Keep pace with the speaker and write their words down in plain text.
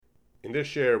In this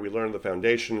share, we learn the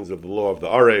foundations of the law of the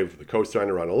Arev, the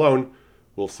cosigner on a loan.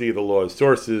 We'll see the law's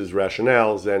sources,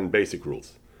 rationales, and basic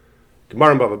rules.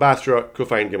 Gemara Bava Basra,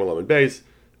 Kufayin Gimel Amud Beis,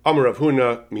 Amar Rav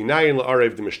Huna, Minayin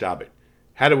la'arev de mishtabed.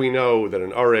 How do we know that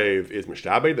an Arev is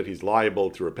mishtabed, that he's liable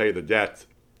to repay the debt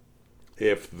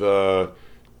if the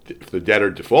debtor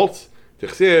defaults?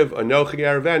 Tichsiv, Anochi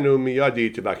Arvenu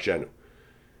miyadi tibakshenu.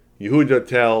 Yehuda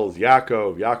tells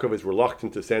Yaakov is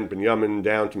reluctant to send Binyamin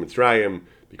down to Mitzrayim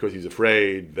because he's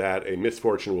afraid that a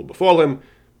misfortune will befall him.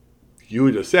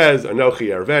 Yehuda says, Anochi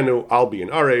Arvenu, I'll be an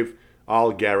Arev,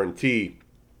 I'll guarantee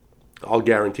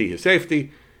his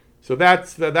safety. So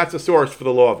that's a source for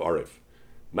the law of Arev.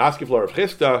 Maskif law of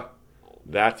Chisda,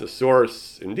 that's a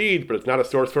source indeed, but it's not a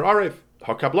source for Arev.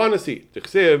 Hakablanasi,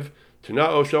 Tichsiv,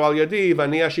 Tuna'o Shoal Yadi,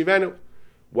 Vani Ashivenu.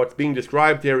 What's being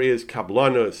described here is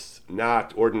kablanus,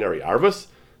 not ordinary arvus.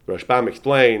 Rashbam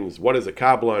explains, what is a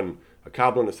kablan? A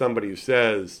kablan is somebody who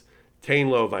says, Tain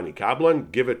lo vani kablan,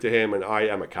 give it to him and I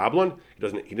am a kablan.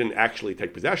 He didn't actually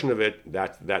take possession of it.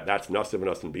 That's nasiv and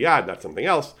nasin biyad, that's something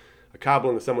else. A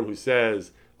kablan is someone who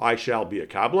says, I shall be a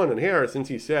kablan. And here, since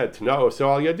he said, T'na'o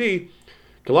so al yadi,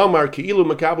 kalomar ki'ilu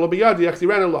makabla biyadi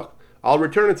yachzirenu lach. I'll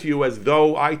return it to you as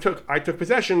though I took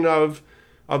possession of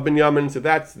Binyamin. So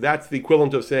that's the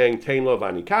equivalent of saying Tain lo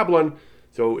vani kablan.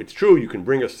 So it's true, you can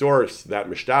bring a source that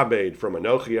mishtabed from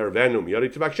Anochi Ervenu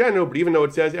miyadi tibakshenu, but even though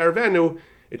it says Ervenu,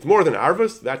 it's more than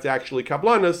arvus. That's actually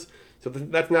kablanus. So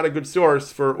that's not a good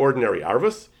source for ordinary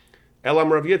arvus.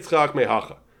 Elam Rav Yitzchak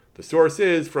mehacha. The source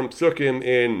is from Psukim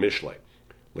in Mishlei.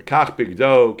 Lekach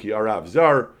bigdo ki arav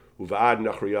zar uvaad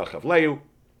nachriyach avleu.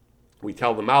 We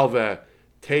tell the malveh,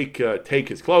 take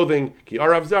his clothing. Ki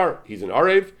arav zar, he's an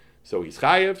arev, so he's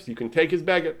chayev, so you can take his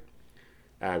beged.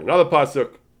 And another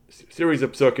pasuk, series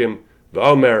of psukim,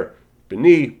 v'omer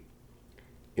b'ni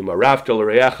imaravta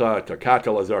l'reyecha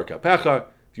takata lazar kapecha.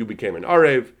 If you became an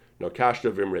arev, no kashta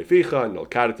v'imreficha, no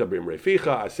kadata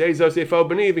v'imreficha, aseizo seifo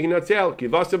b'ni v'hinatzel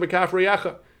kivasa b'kaf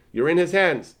reyecha. You're in his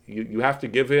hands. You have to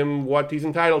give him what he's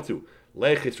entitled to.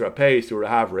 Lechis rapei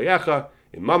surahav reyecha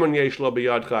imaman yesh lo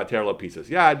biyadcha ater lo pisas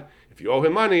yad. If you owe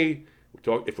him money,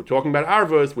 if we're talking about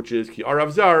arvus, which is ki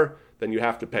arav zar, then you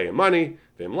have to pay him money.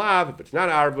 V'im lav, if it's not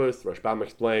arvus, Rashbam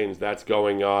explains that's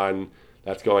going on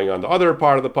the other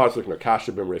part of the pasuk.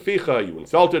 Nakasha bim reficha, you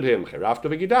insulted him. Cherafta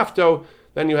v'gidafto.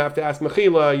 Then you have to ask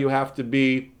mechila. You have to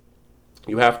be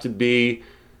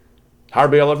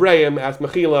Harbeil of Reim, ask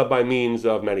mechila by means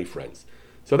of many friends.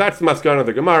 So that's the maskana of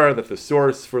the Gemara, that the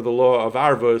source for the law of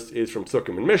arvus is from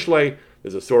Sukkim and Mishlei.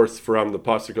 There's a source from the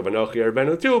pasuk of Anochi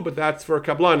Erbenu too, but that's for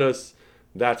kablanus.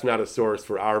 That's not a source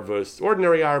for arvus,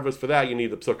 ordinary arvus. For that you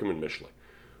need the Psukim and Mishlei.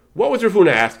 What was Rav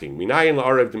Huna asking? Minayin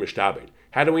la'arev de mishtabed.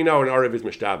 How do we know an arev is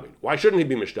mishtabed? Why shouldn't he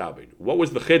be mishtabed? What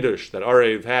was the chiddush that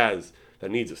arev has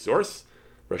that needs a source?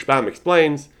 Rashbam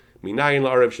explains, Minayin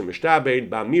la'arev shemishtabed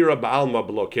ba'mira ba'alma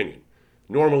below kinyan.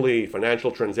 Normally,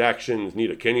 financial transactions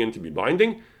need a kinyan to be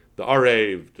binding. The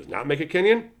arev does not make a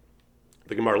kinyan.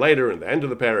 The Gemara later, in the end of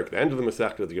the parak, the end of the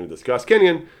Masechta, they're going to discuss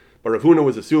kinyan. But Rav Huna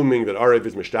was assuming that arev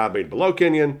is mishtabed below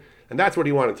kinyan, and that's what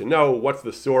he wanted to know. What's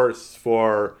the source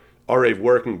for arev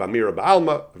working b'mira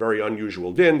ba'alma? A very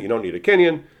unusual din. You don't need a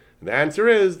kinyan. And the answer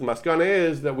is, the maskana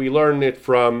is that we learn it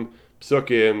from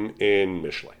Psukim in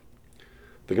Mishlei.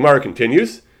 The Gemara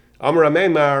continues. Amar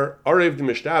Ameimar, Arev de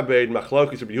Mishtabed,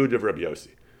 Machlokes Rabbi Yehuda Rabbi Yossi.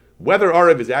 Whether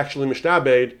Arev is actually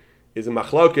Mishtabed is a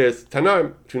Machlokes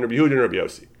Tanaim between Rabbi Yehuda and Rabbi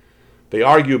Yossi. They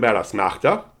argue about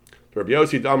Asmachta. Rabbi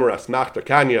Yossi Amar Asmachta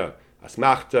Kanya.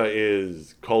 Asmachta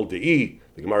is called De'i.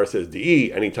 The Gemara says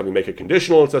De'i. Anytime you make a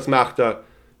conditional, it's Asmachta.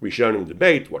 We shown him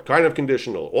debate what kind of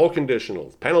conditional, all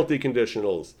conditionals, penalty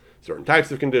conditionals, certain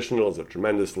types of conditionals, a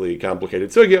tremendously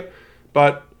complicated sugya.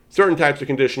 But certain types of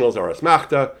conditionals are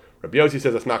Asmachta. Rabbi Yossi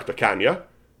says Asmachta Kanya.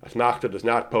 Asmachta does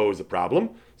not pose a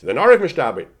problem. So then Arev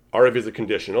Mishtabed. Arev is a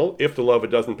conditional. If the lover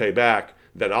doesn't pay back,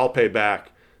 then I'll pay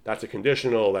back. That's a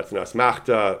conditional. That's an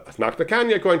Asmachta. Asmachta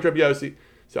Kanya according to Rabbi Yossi.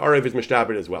 So Arev is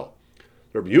Mishtabed as well.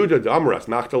 Rabbi Yehuda Amar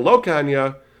Asmachta Lo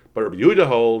Kanya. But Rabbi Yehuda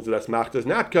holds that Asmachta is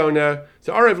not Kona.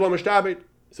 So Arev Lo Mishtabed.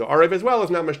 So Arev as well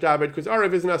is not Mishtabed because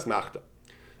Arev is an Asmachta.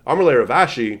 Amar Le Rav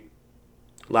Ashi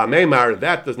La Meimar,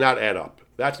 that does not add up.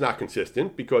 That's not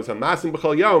consistent because Hamasim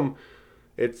B'chol Yom,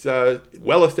 it's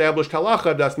well-established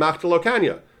halacha das machta lo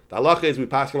kanya. The halacha is we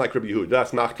pass like Rabbi Yehuda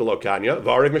das machta lo kanya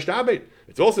v'arev mishtabed.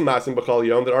 It's also Masim B'chol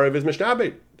Yom that arev is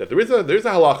mishtabed. That there's a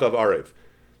halacha of arev.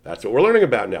 That's what we're learning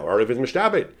about now. Arev is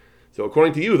mishtabed. So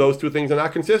according to you, those two things are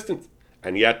not consistent,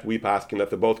 and yet we paskin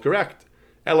that they're both correct.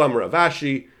 Elam Rav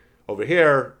Ashi over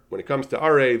here, when it comes to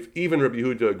arev, even Rabbi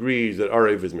Yehuda agrees that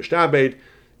arev is mishtabed.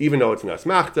 Even though it's an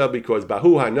asmachta, because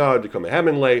bahu hanad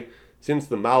kamehemenle, Since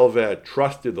the Malveh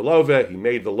trusted the Loveh, he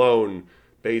made the loan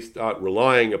based on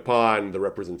relying upon the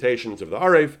representations of the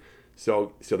Arev.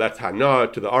 So that's Hana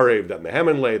to the Arev that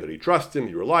Mehemenle, that he trusts him,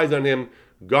 he relies on him.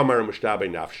 Gamar Mushtabei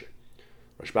Nafshe.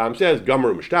 Rashbam says,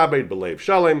 Gamar Mushtabei B'leiv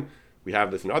Shalem. We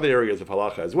have this in other areas of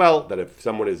halacha as well, that if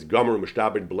someone is Gamar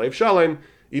Mushtabei B'leiv Shalem,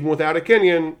 even without a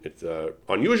kinyan, it's an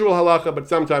unusual halacha, but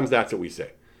sometimes that's what we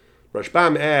say.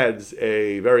 Rashbam adds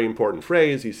a very important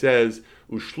phrase. He says,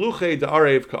 Ushluche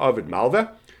da'arev ka'avid malveh.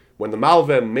 When the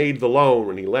malveh made the loan,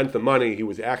 when he lent the money, he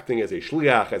was acting as a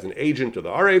shliach, as an agent to the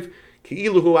arev,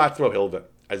 ki'iluhu atzmo hilveh,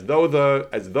 as though the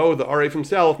arev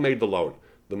himself made the loan.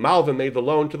 The malveh made the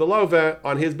loan to the loveh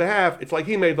on his behalf. It's like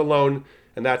he made the loan,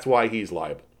 and that's why he's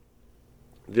liable.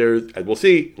 There's, as we'll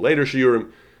see later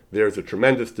shiurim, there's a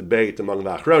tremendous debate among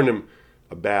the achronim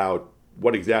about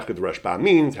what exactly the Rashbam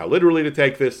means, how literally to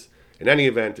take this. In any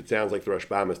event, it sounds like the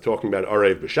Rashbam is talking about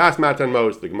Arev B'Shas Matan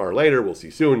Mos. The Gemara later, we'll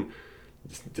see soon,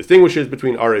 distinguishes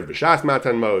between Arev B'Shas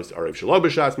Matan Mos, Arev Shelo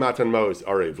B'Shas Matan Mos,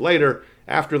 Arev later,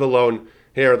 after the loan.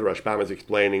 Here, the Rashbam is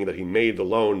explaining that he made the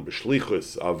loan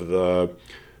B'Shlichus of the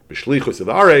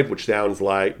Arev, which sounds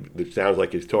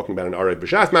like he's talking about an Arev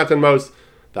B'Shas Matan Mos.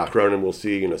 The Achronim will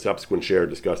see in a subsequent share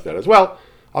discuss that as well.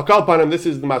 I'll call upon him. This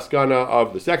is the maskana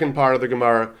of the second part of the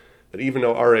Gemara, that even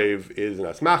though Arev is an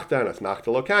Asmachta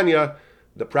Lokanya,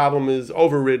 the problem is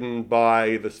overridden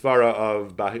by the Svara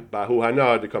of Bahu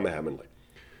Hana de Kamehemenle.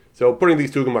 So putting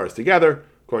these two Gemaras together,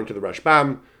 according to the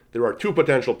Rashbam, there are two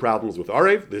potential problems with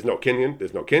Arev. There's no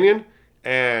kinyan,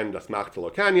 and Asmachta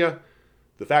Lokanya.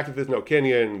 The fact that there's no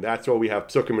kinyan, that's why we have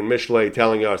Psukim and Mishlei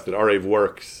telling us that Arev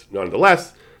works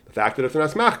nonetheless. The fact that it's an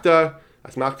Asmachta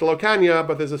Lokanya,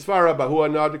 but there's a Svara, Bahu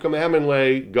Hana de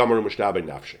Kamehemenle, Gomer Mushtabei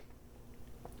Nafshe.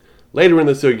 Later in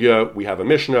the sugya, we have a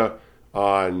Mishnah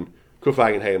on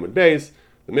Kufay and Hayamud Beis.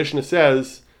 The Mishnah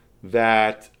says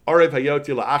that Arev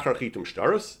Hayoti la'achar chitum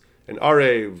shtarus, an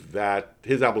Arev that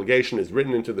his obligation is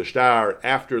written into the shtar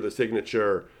after the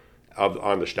signature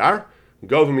on the shtar.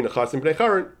 Govim min achasim bnei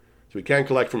charon, so we can't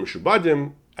collect from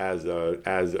Meshubadim as a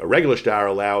regular shtar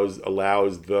allows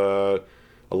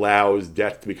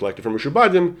debt to be collected from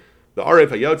Meshubadim. The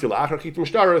Arev Hayoti la'achar chitum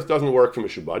shtarus doesn't work from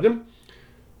Meshubadim.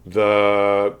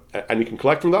 And you can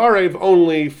collect from the Arev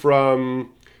only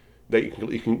from that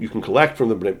you can collect from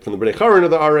the Bnei Charon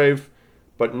of the Arev,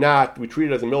 but not, we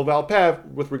treat it as a milval pev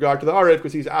with regard to the Arev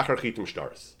because he's achar chitim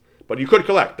shtaris. But you could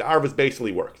collect. The Arvus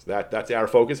basically works. That's our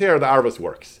focus here. The Arvus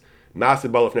works.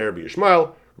 Massive balaf ner Rabbi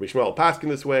Yishmael paskin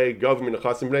this way. Gov min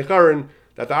achasim Bnei Charon,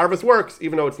 that the Arvus works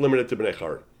even though it's limited to Bnei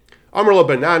Charon. Amar lo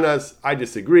bananas, I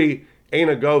disagree.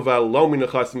 Eina gova lo min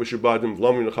achasim mishubadim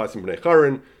lo min achasim Bnei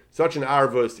Charon. Such an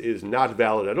arvus is not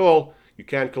valid at all. You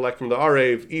can't collect from the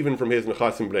Arev, even from his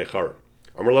nechasim bnei charon.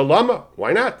 Amar lo lama,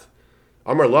 why not?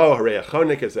 Amar lo harei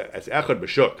achonik as echad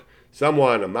b'shuk.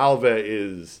 Someone, a malveh,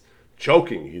 is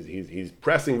choking. He's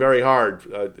pressing very hard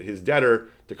his debtor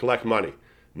to collect money.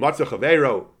 Matzah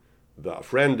chaveiro, a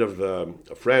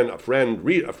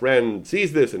friend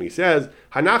sees this and he says,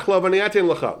 Hanach lo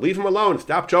v'niyatin lecha, leave him alone.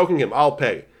 Stop choking him. I'll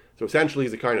pay. So essentially,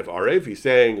 he's a kind of Arev. He's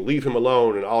saying, leave him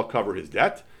alone and I'll cover his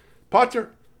debt.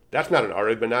 Potter. That's not an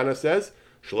Arev. Banana says,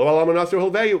 Shelo al amunasur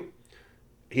hilveyu.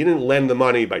 He didn't lend the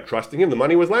money by trusting him. The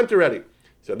money was lent already.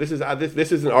 So this is an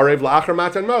Arev la'achar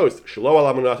matan mos. Shelo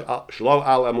al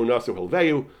amunasur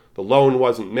hilveyu. The loan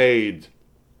wasn't made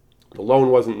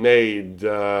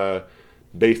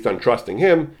based on trusting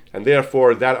him, and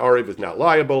therefore that Arev is not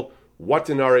liable. What's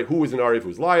an Arev? Who is an Arev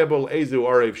who's liable? Ezu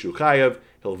Arev shu chayav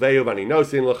hilveyu v'ani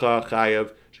nosin lecha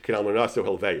chayav shekin al amunasur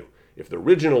hilveyu. If the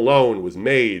original loan was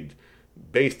made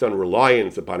based on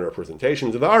reliance upon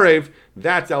representations of the Arev,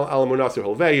 that's al munasir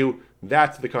hilveyu.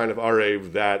 That's the kind of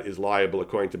Arev that is liable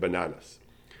according to Bananas.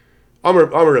 Amar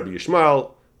Rabbi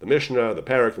Yishmael, the Mishnah, the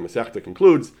Parak, the Masechta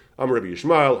concludes, Amar Rabbi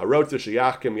Yishmael, harotza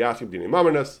sheyachkim yachim dinei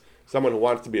mamanas. Someone who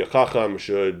wants to be a chacham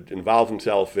should involve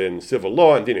himself in civil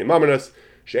law and dinei mamanas.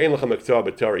 She'ein lecha mektzah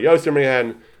b'Torah yoser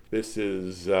mihan. This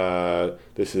is the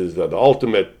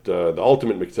ultimate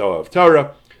mektzah of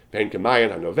Torah.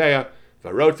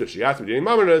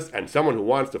 And someone who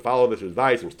wants to follow this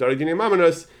advice and study Dinei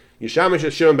Mamanos, Yishamish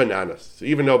is Shimon Bananas. So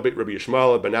even though Rabbi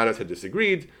Yishmael and Bananas had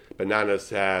disagreed,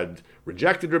 Bananas had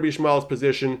rejected Rabbi Yishmael's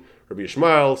position. Rabbi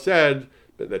Yishmael said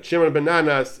that Shimon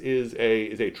Bananas is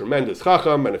a tremendous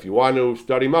chacham, and if you want to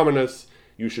study Mamanos,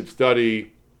 you should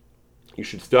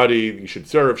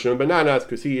serve Shimon Bananas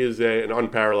because he is an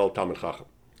unparalleled Talmid Chacham.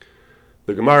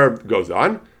 The Gemara goes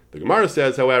on. The Gemara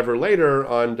says, however, later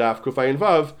on Daf Kufayin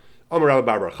Vav, Amar Rabbi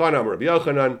Bar Chana, Amar Rabbi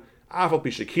Yochanan, Afal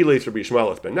Pishakiles Rabbi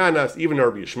Yishmael es Bananas, even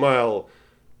Rabbi Yishmael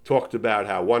talked about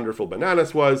how wonderful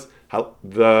bananas was.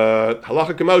 The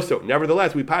halacha kemoso.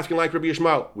 Nevertheless, we paskin like Rabbi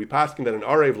Yishmael. We paskin that an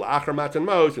arev la'achar matan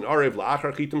mos, an arev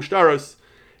la'achar chitim shtaros,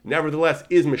 nevertheless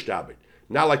is mishtabed.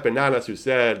 Not like bananas who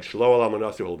said shlo al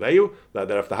manasu halveyu,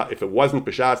 that if it wasn't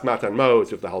b'shas matan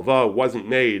mos, if the halva wasn't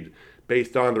made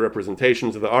based on the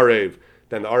representations of the arev,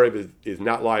 then the arev is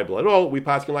not liable at all. We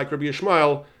paskin like Rabbi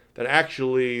Yishmael that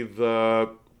actually the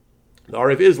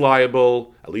arev is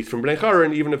liable, at least from Bnei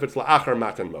Charan, even if it's la'achar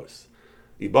matan mos.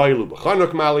 Ibaylu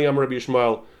b'chanuk maliyam Rabbi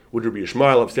Yishmael. Would Rabbi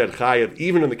Yishmael have said chayav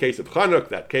even in the case of Chanuk,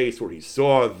 that case where he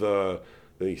saw the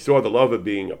lova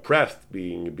being oppressed,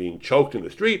 being choked in the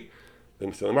street? Then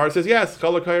the Gemara says yes.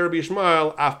 Chalak Rabbi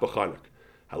Yishmael af b'chanuk.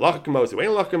 Halacha kemoso, ein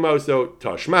halacha kemoso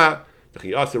tashma.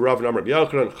 T'chiyasa Rav Nam Rabbi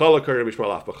Yochanan. Chalak Rabbi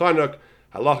Yishmael af b'chanuk.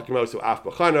 Halacha kemoso af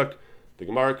b'chanuk. The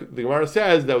Gemara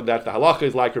says that the halacha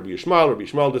is like Rabbi Yishmael. Rabbi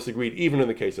Yishmael disagreed even in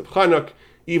the case of Chanuk,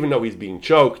 even though he's being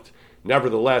choked.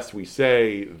 Nevertheless, we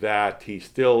say that he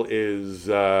still is,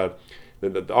 that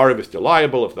the Arev is still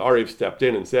liable. If the Arev stepped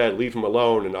in and said, leave him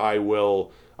alone and I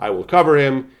will cover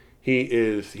him, he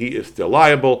is still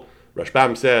liable.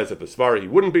 Rashbam says that the Svara he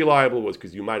wouldn't be liable was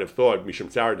because you might have thought, Misham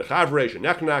Tzar Dechavre,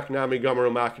 Shenechnak, Nami Gomer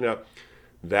Makna,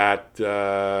 that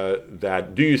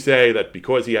do you say that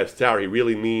because he has tzar he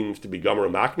really means to be gomer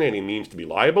makna and he means to be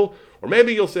liable, or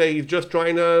maybe you'll say he's just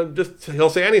trying to he'll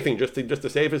say anything just to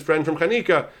save his friend from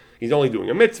Chanika. He's only doing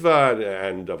a mitzvah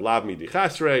and of lav midi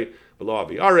chasrei v'lo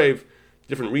avi arev.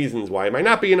 Different reasons why he might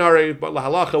not be an arev, but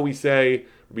lahalacha we say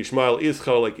Rabbi Yishmael is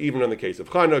cholik even in the case of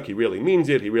Chanuk. He really means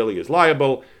it. He really is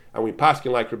liable, and we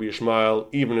paskin like Rabbi Yishmael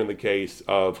even in the case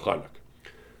of Chanuk.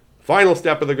 Final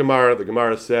step of the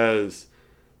Gemara says,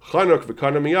 Chanuk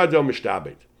v'kana miyado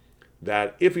mishtabed.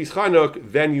 That if he's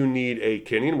Chanuk, then you need a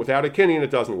kinyan. Without a kinyan, it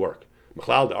doesn't work.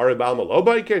 Machlal de arev alma lo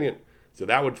by kinyan. So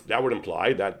that would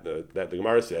imply that the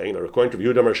Gemara is saying that according to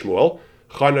Yehuda or Shmuel,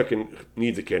 Chanuk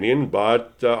needs a kinyan,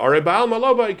 but arev alma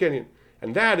lo by kinyan,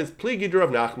 and that is pligi Rav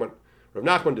Nachman. Rav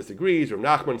Nachman disagrees. Rav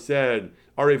Nachman said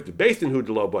arev de beistin hu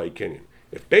de lo by kinyan.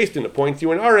 If Beistin appoints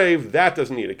you an Arev, that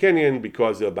doesn't need a Kinyan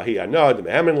because of Bahi Anad, the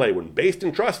Mehemenle. When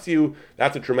Beistin trusts you,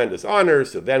 that's a tremendous honor.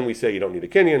 So then we say you don't need a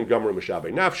Kinyan. Gomer Mishabe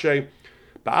Nafshe.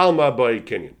 Ba'alma Ba'i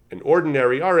Kinyan. An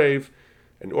ordinary Arev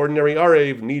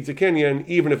needs a Kinyan,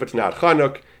 even if it's not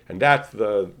Chanuk. And that's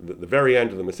the very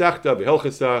end of the Masechta,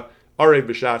 V'Hilchasa, Arev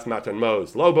B'Shas Matan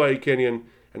Mos, Lo Ba'i Kinyan.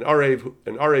 An Arev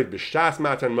B'Shas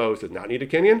Matan Mos does not need a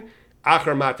Kinyan.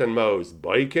 Achar Matan Mos,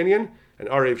 Ba'i Kinyan. An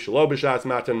Arev Shelo B'Shas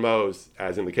Matan Mos,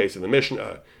 as in the case of the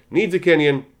Mishnah, needs a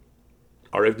Kinyan.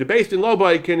 Arev debased in Lo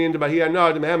Ba'i Kinyan, Debahi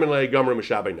Anad, Mehemenle, Gomer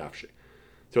Mishabe Nafshe.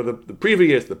 So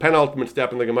the penultimate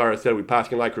step in the Gemara said we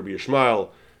paskin like Rabbi Yishmael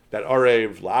that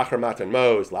Arev La'achar Matan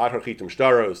Mos, La'achar Chitim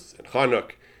Shtaros, and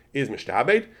Chanuk is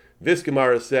Mishtabed. This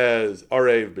Gemara says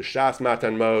Arev B'Shas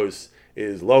Matan Mos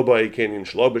is Lo Ba'i Kinyan,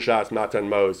 Shelo B'Shas Matan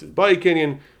Mos is Ba'i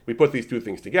Kinyan. We put these two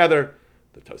things together.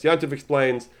 The Tosyantiv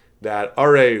explains that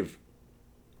Arev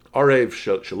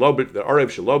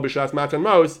Shelo B'Shas Matan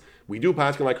Mos, we do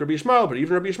paskin like Rabbi Yishmael, but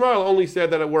even Rabbi Yishmael only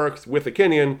said that it works with a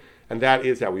Kinyan, and that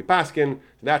is how we paskin.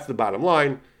 That's the bottom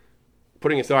line.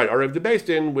 Putting aside Arev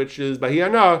Debeistin, which is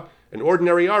Bahiyana, an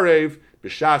ordinary Arev,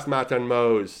 B'Shas Matan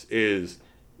Mos is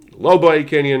Lo Ba'i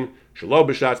Kinyan, Shelo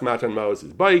B'Shas Matan Mos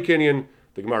is Ba'i Kinyan.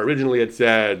 The Gemara originally had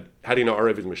said, how do you know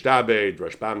Arev is Mishtabed?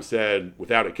 Rashbam said,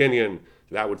 without a Kinyan.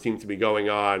 So that would seem to be going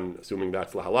on, assuming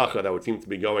that's la halacha, that would seem to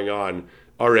be going on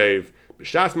Arev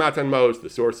B'Shas Matan Mos. The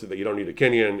source that you don't need a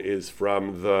Kinyan is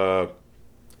from the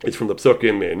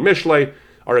Psukim in Mishlei.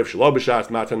 Arev Shelo B'Shas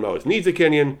Matan Mos needs a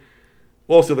Kinyan.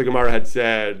 Also, the Gemara had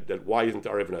said that why isn't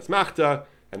Arev an Asmachta?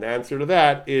 And the answer to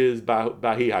that is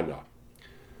Bahi Hana.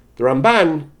 The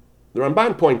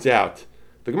Ramban points out,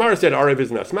 the Gemara said Arev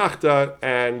is an Asmachta,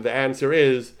 and the answer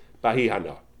is Bahi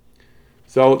Hana.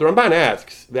 So the Ramban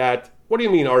asks that, what do you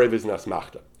mean Arev is an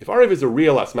Asmachta? If Arev is a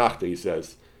real Asmachta, he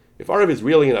says, if Arev is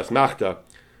really an Asmachta,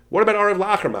 what about Arev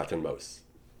La'achar Matan Mos?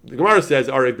 The Gemara says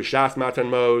Arev B'Shas Matan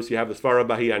Mos, you have the Svara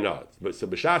Bahi Anad. But so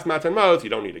B'Shas Matan Mos, you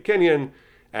don't need a Kinyan,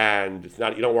 and it's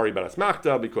not, you don't worry about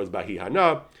Asmachta because Bahi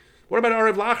Hana. What about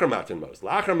Arev La'achar Matan Mos?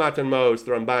 La'achar Matan Mos,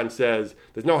 the Ramban says,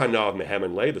 there's no Hana of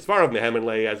Mehemenle. The Svara of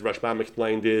Mehemenle, as Rashbam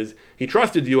explained, is he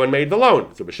trusted you and made the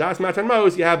loan. So B'Shas Matan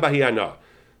Mos, you have Bahi Hana.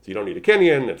 So you don't need a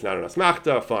Kinyan, it's not an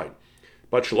Asmachta, fine.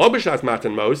 But Shelo B'Shas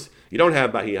Matan Mos, you don't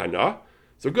have Bahi Hana.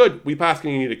 So good, we pass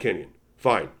and you need a Kinyan.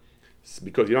 Fine.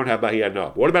 Because you don't have Bahi Hana.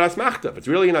 What about Asmachta? If it's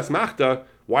really an Asmachta,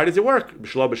 why does it work?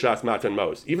 Shelo B'Shas Matan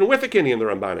Mos. Even with a Kinyan, the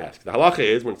Ramban asks. The halacha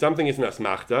is, when something is an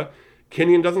Asmachta,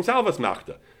 Kinyan doesn't solve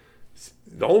Asmachta.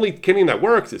 The only Kinyan that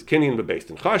works is Kinyan based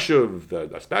in Chashuv.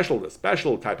 The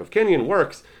special type of Kinyan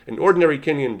works. An ordinary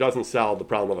Kinyan doesn't solve the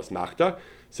problem of Asmachta.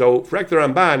 So, frek the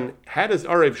Ramban, how does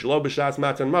Arev Shelo B'Shas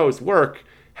Matan Mos work?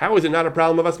 How is it not a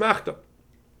problem of Asmachta?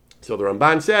 So the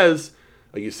Ramban says,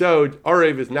 a Yisod,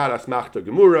 Arev is not Asmachta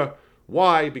Gemura.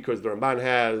 Why? Because the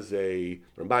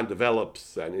Ramban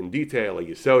develops, and in detail, a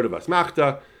Yisod of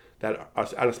Asmachta, that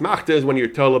Asmachta is when you're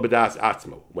Tola B'das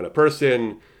Atzmo. When a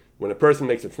person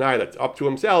makes a t'nai that's up to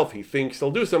himself, he thinks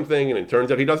he'll do something, and it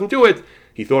turns out he doesn't do it.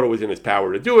 He thought it was in his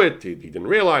power to do it. He didn't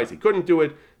realize he couldn't do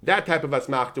it. That type of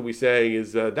Asmachta we say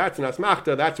is, that's an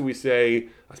Asmachta. That's what we say,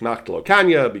 Asmachta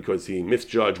Lokanya, because he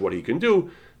misjudged what he can do.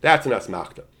 That's an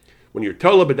Asmachta. When you're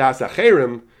Tola B'das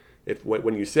Acherim,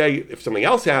 when you say, if something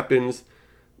else happens,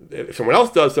 if someone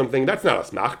else does something, that's not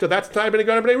Asmachta, that's T'nai B'nei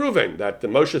Gad B'nei Ruvain. That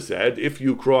Moshe said, if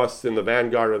you cross in the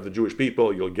vanguard of the Jewish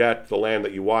people, you'll get the land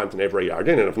that you want in Evrei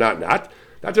Yarden, and if not.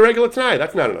 That's a regular T'nai,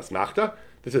 that's not an Asmachta.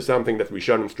 This is something that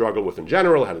Rishonim struggle with in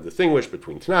general, how to distinguish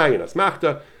between T'nai and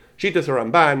Asmachta. Shitas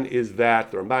Ramban is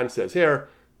that, the Ramban says here,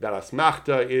 that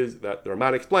Asmachta is, that the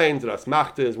Ramban explains that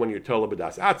Asmachta is when you're Tola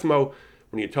B'das Atzmo,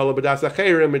 when you're Tola B'das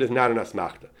Acherim, it is not an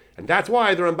Asmachta. And that's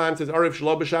why the Ramban says, Arev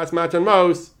Shelo B'Shas Matan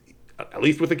Mos, at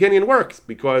least with the Kenyan works,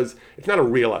 because it's not a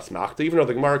real Asmachta, even though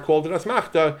the Gemara called it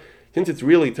Asmachta, since it's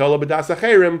really Tola B'das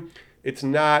Acherim, it's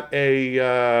not a,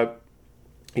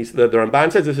 the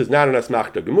Ramban says this is not an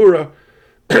Asmachta Gemura,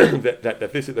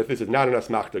 that this is not an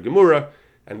Asmachta Gemura,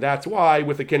 and that's why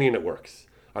with the Kenyan it works.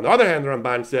 On the other hand, the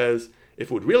Ramban says, if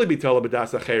it would really be Tola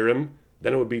B'das Acherim,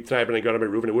 then it would be T'nai B'nei Gad B'nei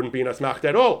Ruvain, it wouldn't be an Asmachta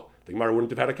at all. The Gemara wouldn't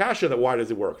have had a kasha that why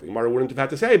does it work? The Gemara wouldn't have had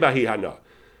to say Bahi Hana.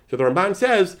 So the Ramban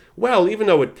says, well, even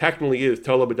though it technically is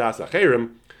Tola B'das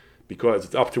Acherim, because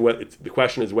it's up to the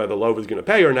question is whether the Lov is going to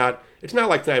pay or not, it's not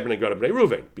like T'nai B'nei Gad B'nei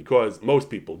Ruvain, because most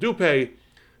people do pay.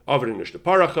 Aved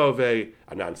Nishtaparachove,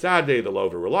 Anan Sadeh, the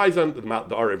Lov relies on, the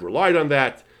Arev relied on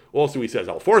that. Also he says,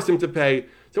 I'll force him to pay.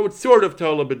 So it's sort of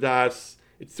Tola B'das,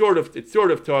 it's sort of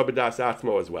Tola B'das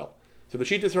Atzmo as well. So the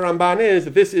Shitas Ramban is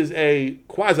that this is a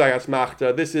quasi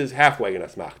Asmachta, this is halfway an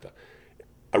Asmachta.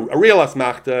 A real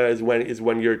Asmachta is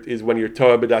when you're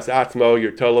Tola B'das Atzmo,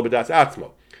 you're Tola B'das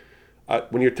Atzmo.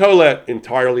 When you're Tola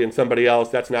entirely on somebody else,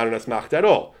 that's not an Asmachta at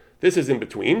all. This is in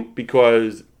between,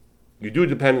 because you do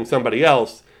depend on somebody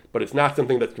else, but it's not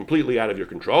something that's completely out of your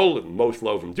control. Most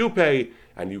Lovim do pay,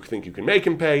 and you think you can make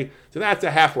him pay. So that's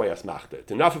a halfway Asmachta.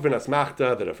 It's enough of an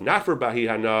Asmachta that if not for Bahi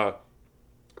Hana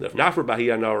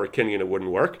or Kenyan, it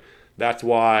wouldn't work. That's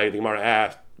why the Gemara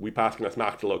asked, we pass an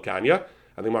Asmachta Lokanya,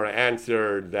 and the Gemara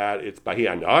answered that it's Bahi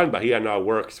Hana, and Bahi Hana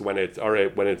works when it's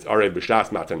Arev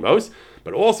B'Shas Matan Mos,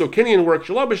 but also Kenyan works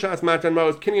Shelo B'Shas Matan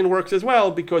Mos. Kenyan works as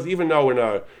well, because even though in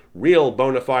a real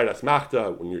bona fide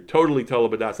Asmachta, when you're totally Tola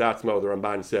B'Das Atzmo, the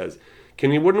Ramban says,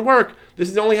 Kenyan wouldn't work. This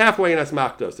is only halfway in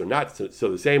Asmachta,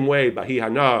 so the same way Bahi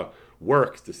Hana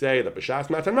works to say that B'Shas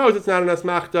Matan Mos, it's not an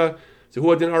Asmachta. So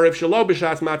who adin Arev Shelo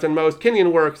B'Shas Matan Mos,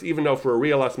 Kenyan works, even though for a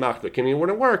real Asmachta, Kenyan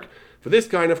wouldn't work. For this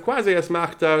kind of quasi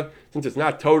Asmachta, since it's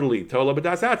not totally Tola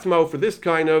B'Das Atzmo, for this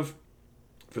kind of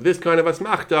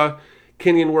Asmachta,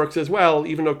 Kenyan works as well,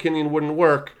 even though Kenyan wouldn't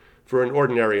work for an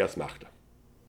ordinary Asmachta.